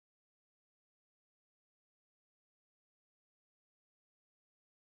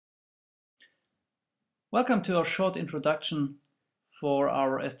Welcome to our short introduction for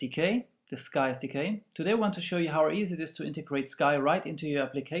our SDK, the sceye SDK. Today I want to show you how easy it is to integrate sceye right into your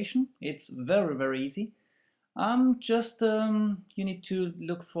application. It's very easy. You need to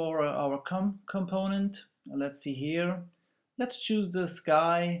look for our component. Let's see here. Let's choose the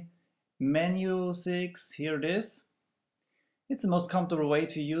sceye menu 6. Here it is. It's the most comfortable way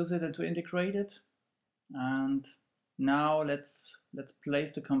to use it and to integrate it. And now let's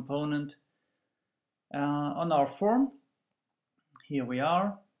place the component on our form. Here we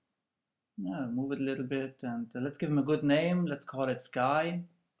are. Move it a little bit and let's give him a good name. Let's call it sceye.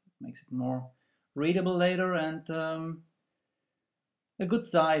 Makes it more readable later, and a good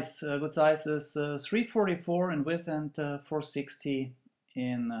size. Good size is 344 in width and 460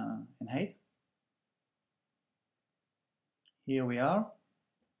 in height. Here we are.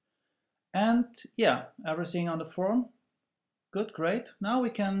 And yeah, everything on the form. Good, great. Now we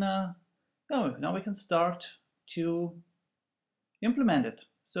can start to implement it.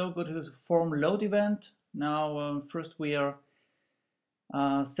 So go to the form load event. Now first we are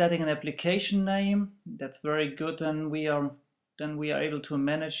setting an application name. That's very good, and then we are able to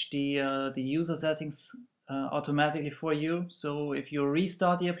manage the user settings automatically for you. So if you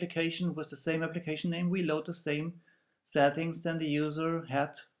restart the application with the same application name, we load the same settings than the user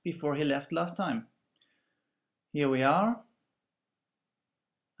had before he left last time. Here we are.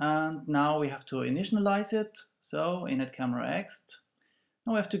 And now we have to initialize it. So init camera ext.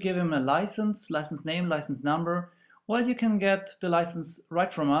 Now we have to give him a license name, license number. Well, you can get the license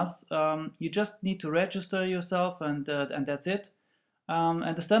right from us. You just need to register yourself, and that's it.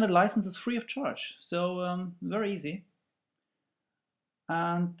 And the standard license is free of charge. So very easy.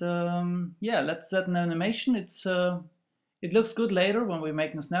 And yeah, let's set an animation. It looks good later when we're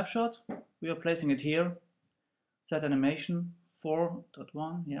making a snapshot. We are placing it here. Set animation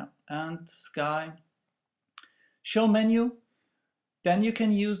 4.1, yeah, and sceye. Show menu. Then you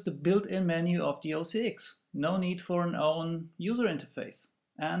can use the built-in menu of the OCX. No need for an own user interface.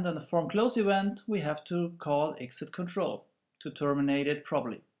 And on the form close event, we have to call exit control to terminate it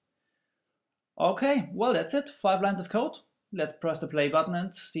properly. Okay, well that's it. 5 lines of code. Let's press the play button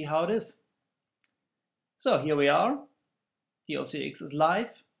and see how it is. So here we are. The OCX is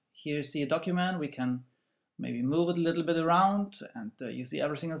live. Here you see a document. We can maybe move it a little bit around, and you see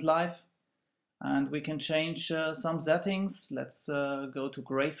everything is live. And we can change some settings. Let's go to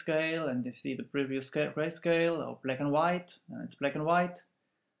grayscale, and you see the previous grayscale, or black and white. It's black and white.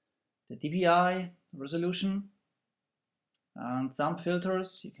 The DPI, resolution, and some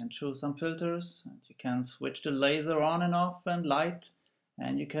filters. You can choose some filters, and you can switch the laser on and off and light.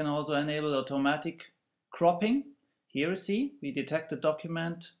 And you can also enable automatic cropping. Here you see, we detect the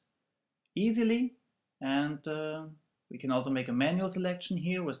document easily. And we can also make a manual selection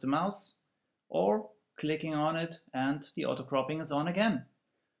here with the mouse, or clicking on it and the auto cropping is on again.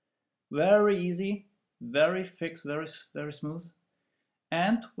 Very easy, very fixed, very smooth.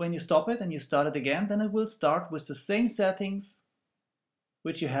 And when you stop it and you start it again, then it will start with the same settings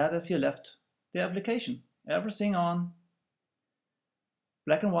which you had as you left the application. Everything on,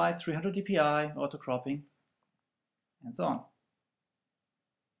 black and white, 300 dpi, auto cropping, and so on.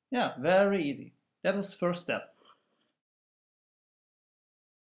 Yeah, very easy. That was the first step.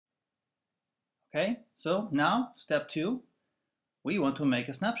 Okay, so now step 2, we want to make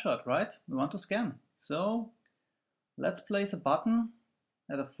a snapshot, right? We want to scan. So let's place a button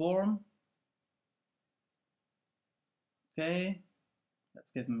at a form. Okay,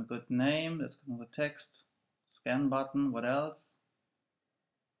 let's give him a good name. Let's give him a text. Scan button, what else?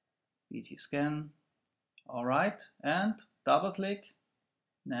 BT scan. All right, and double click.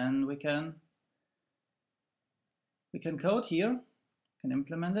 Then we can code here, can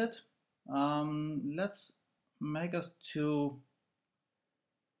implement it. Let's make us two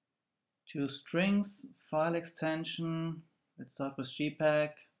strings, file extension. Let's start with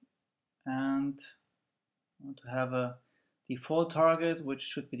JPEG, and I want to have a default target, which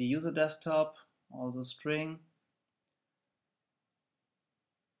should be the user desktop, also string.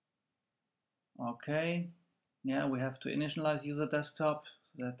 Okay, yeah, we have to initialize user desktop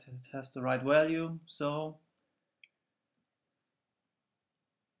so that it has the right value. So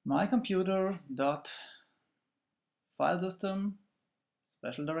my computer dot file system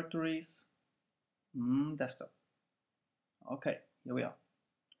special directories desktop. Okay, here we are.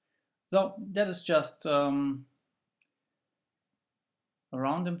 So that is just around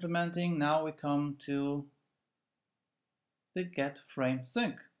implementing. Now we come to the get frame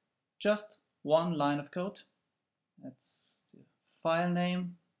sync. Just one line of code. That's the file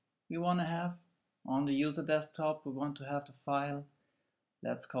name we want to have. On the user desktop we want to have the file.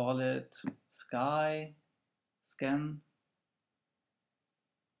 Let's call it sceye scan,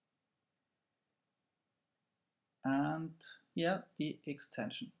 and yeah, the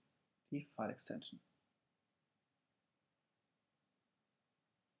extension, the file extension.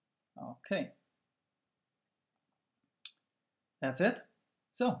 Okay, that's it.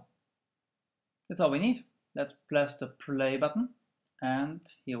 So that's all we need. Let's press the play button, and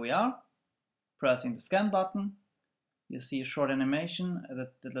here we are, pressing the scan button. You see a short animation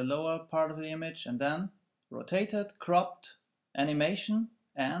at the lower part of the image, and then rotated, cropped animation,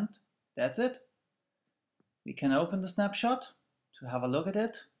 and that's it. We can open the snapshot to have a look at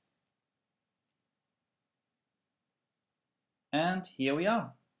it. And here we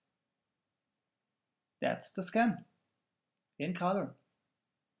are. That's the scan in color.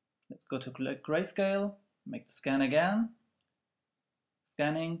 Let's go to grayscale, make the scan again.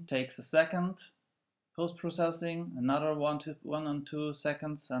 Scanning takes a second. Post-processing, another 1 and 2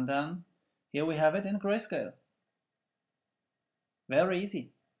 seconds, and then here we have it in grayscale. Very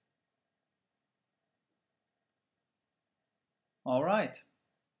easy. All right.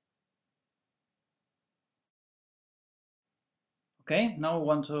 Okay, now we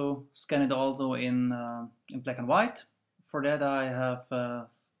want to scan it also in black and white. For that, I have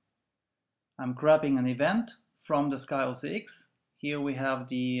I'm grabbing an event from the sceye OCX. Here we have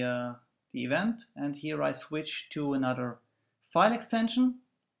the event, and here I switch to another file extension.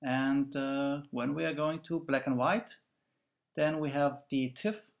 And when we are going to black and white, then we have the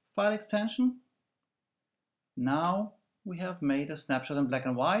TIFF file extension. Now we have made a snapshot in black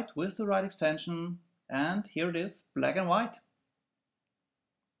and white with the right extension, and here it is, black and white.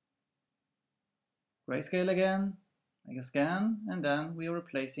 Grayscale again, make a scan, and then we are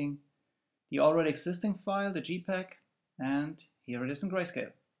replacing the already existing file, the JPEG, and here it is in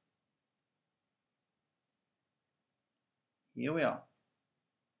grayscale. Here we are.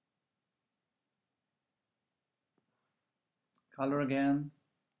 Color again,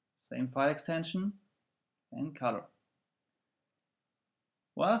 same file extension, and color.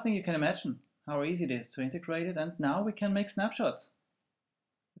 Well, I think you can imagine how easy it is to integrate it, and now we can make snapshots.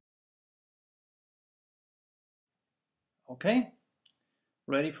 Okay,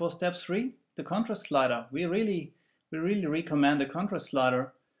 ready for step 3, the contrast slider. We really recommend the contrast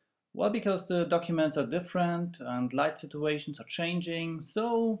slider. Well, because the documents are different and light situations are changing.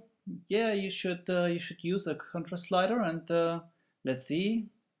 So yeah, you should use a contrast slider, and let's see.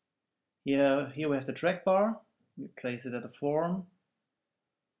 Here we have the track bar. We place it at the form.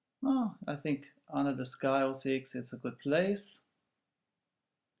 Oh, I think under the sceye OCX it's a good place.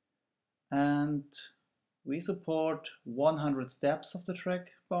 And we support 100 steps of the track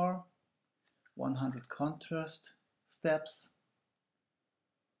bar, 100 contrast steps,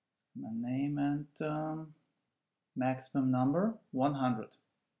 my name, and maximum number 100.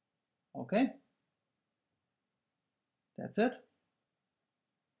 Okay, that's it.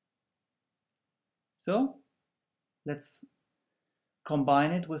 So let's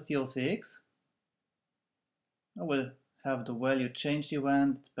combine it with the OCX. I will have the value change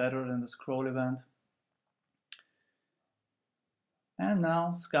event, it's better than the scroll event. And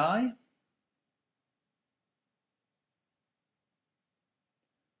now sceye.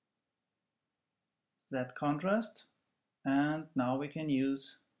 That contrast, and now we can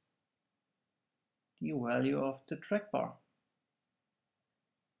use the value of the track bar.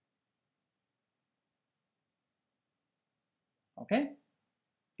 Okay,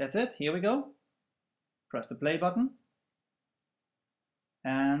 that's it. Here we go. Press the play button,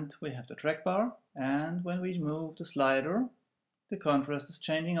 and we have the track bar, and when we move the slider, the contrast is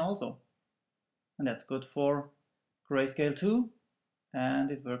changing also. And that's good for grayscale too,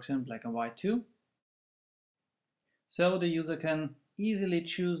 and it works in black and white too. So the user can easily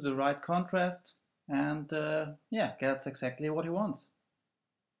choose the right contrast and yeah, gets exactly what he wants.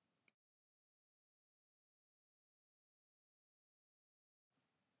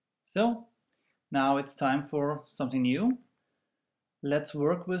 So now it's time for something new. Let's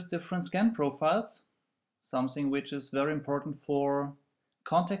work with different scan profiles, something which is very important for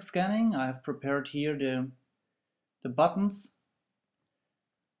context scanning. I have prepared here the buttons.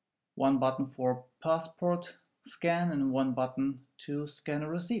 One button for passport scan and one button to scan a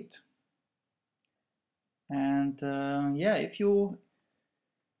receipt. And yeah, if you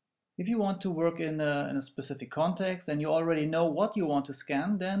want to work in a specific context and you already know what you want to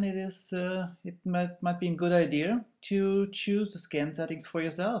scan, then it might be a good idea to choose the scan settings for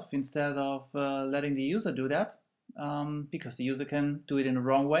yourself instead of letting the user do that, because the user can do it in the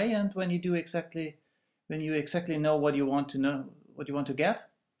wrong way. And when you exactly know what you want to get,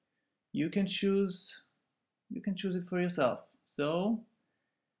 you can choose it for yourself. So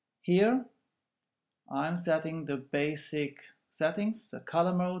here I'm setting the basic settings, the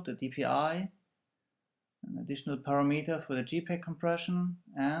color mode, the DPI, an additional parameter for the JPEG compression,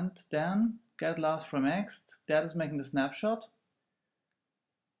 and then get last from next. That is making the snapshot.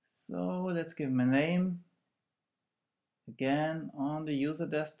 So let's give him a name. Again, on the user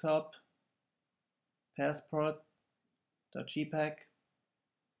desktop, passport.jpg.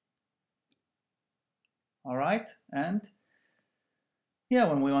 All right, and yeah,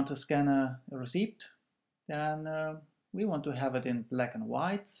 when we want to scan a receipt, then we want to have it in black and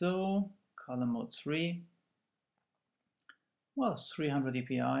white. So color mode 3. Well, 300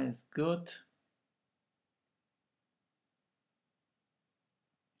 dpi is good.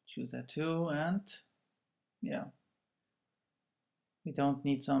 Choose that too, and yeah, we don't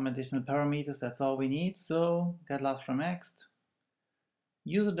need some additional parameters. That's all we need. So get last from next.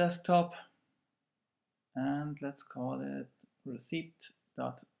 User desktop, and let's call it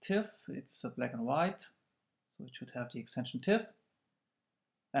receipt.tiff. It's a black and white, so it should have the extension tiff.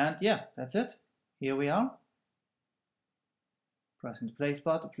 And yeah, that's it. Here we are. Pressing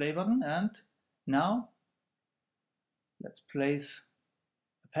the play button, and now let's place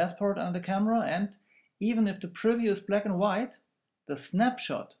a passport on the camera, and even if the preview is black and white, the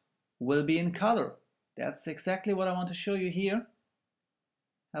snapshot will be in color. That's exactly what I want to show you here.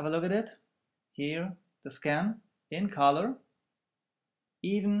 Have a look at it. Here, the scan in color,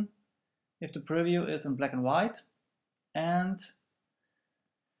 even if the preview is in black and white. And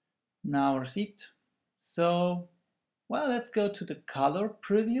now receipt. So, well, let's go to the color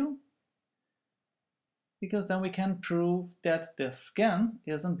preview, because then we can prove that the scan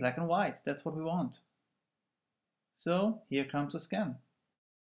is in black and white. That's what we want. So here comes the scan.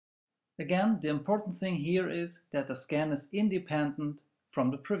 Again, the important thing here is that the scan is independent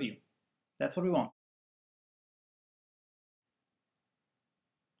from the preview. That's what we want.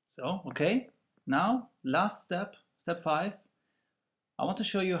 So, okay, now last step, step 5. I want to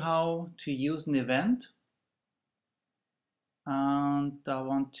show you how to use an event. And I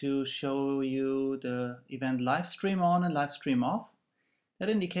want to show you the event live stream on and live stream off. That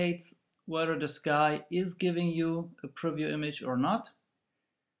indicates whether the sceye is giving you a preview image or not.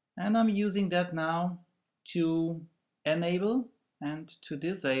 And I'm using that now to enable and to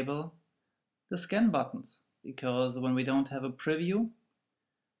disable the scan buttons, because when we don't have a preview,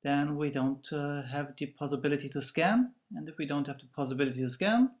 then we don't have the possibility to scan. And if we don't have the possibility to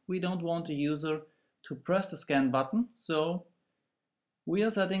scan, we don't want the user to press the scan button. So we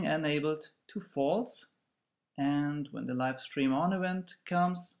are setting enabled to false. And when the live stream on event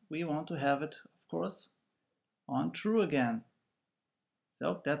comes, we want to have it, of course, on true again.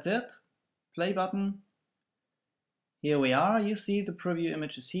 So that's it. Play button. Here we are. You see the preview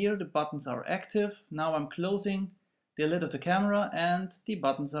image is here. The buttons are active. Now I'm closing the lid of the camera and the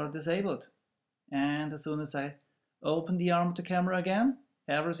buttons are disabled. And as soon as I open the arm of the camera again,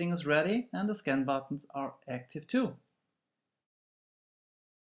 everything is ready and the scan buttons are active too.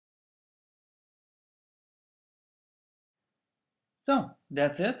 So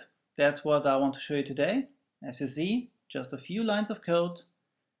that's it. That's what I want to show you today. As you see, just a few lines of code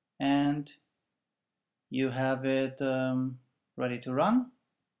and you have it ready to run.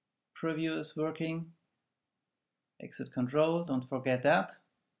 Preview is working. Exit control, don't forget that,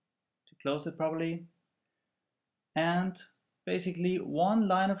 to close it properly. And basically one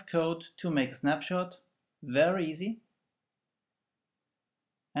line of code to make a snapshot. Very easy.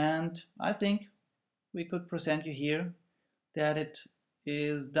 And I think we could present you here that it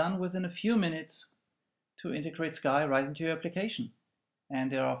is done within a few minutes to integrate sceye right into your application.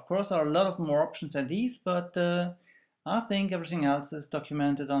 And there are, of course, a lot of more options than these, but I think everything else is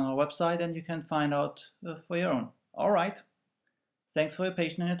documented on our website and you can find out for your own. All right. Thanks for your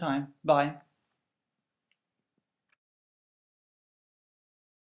patience and your time. Bye.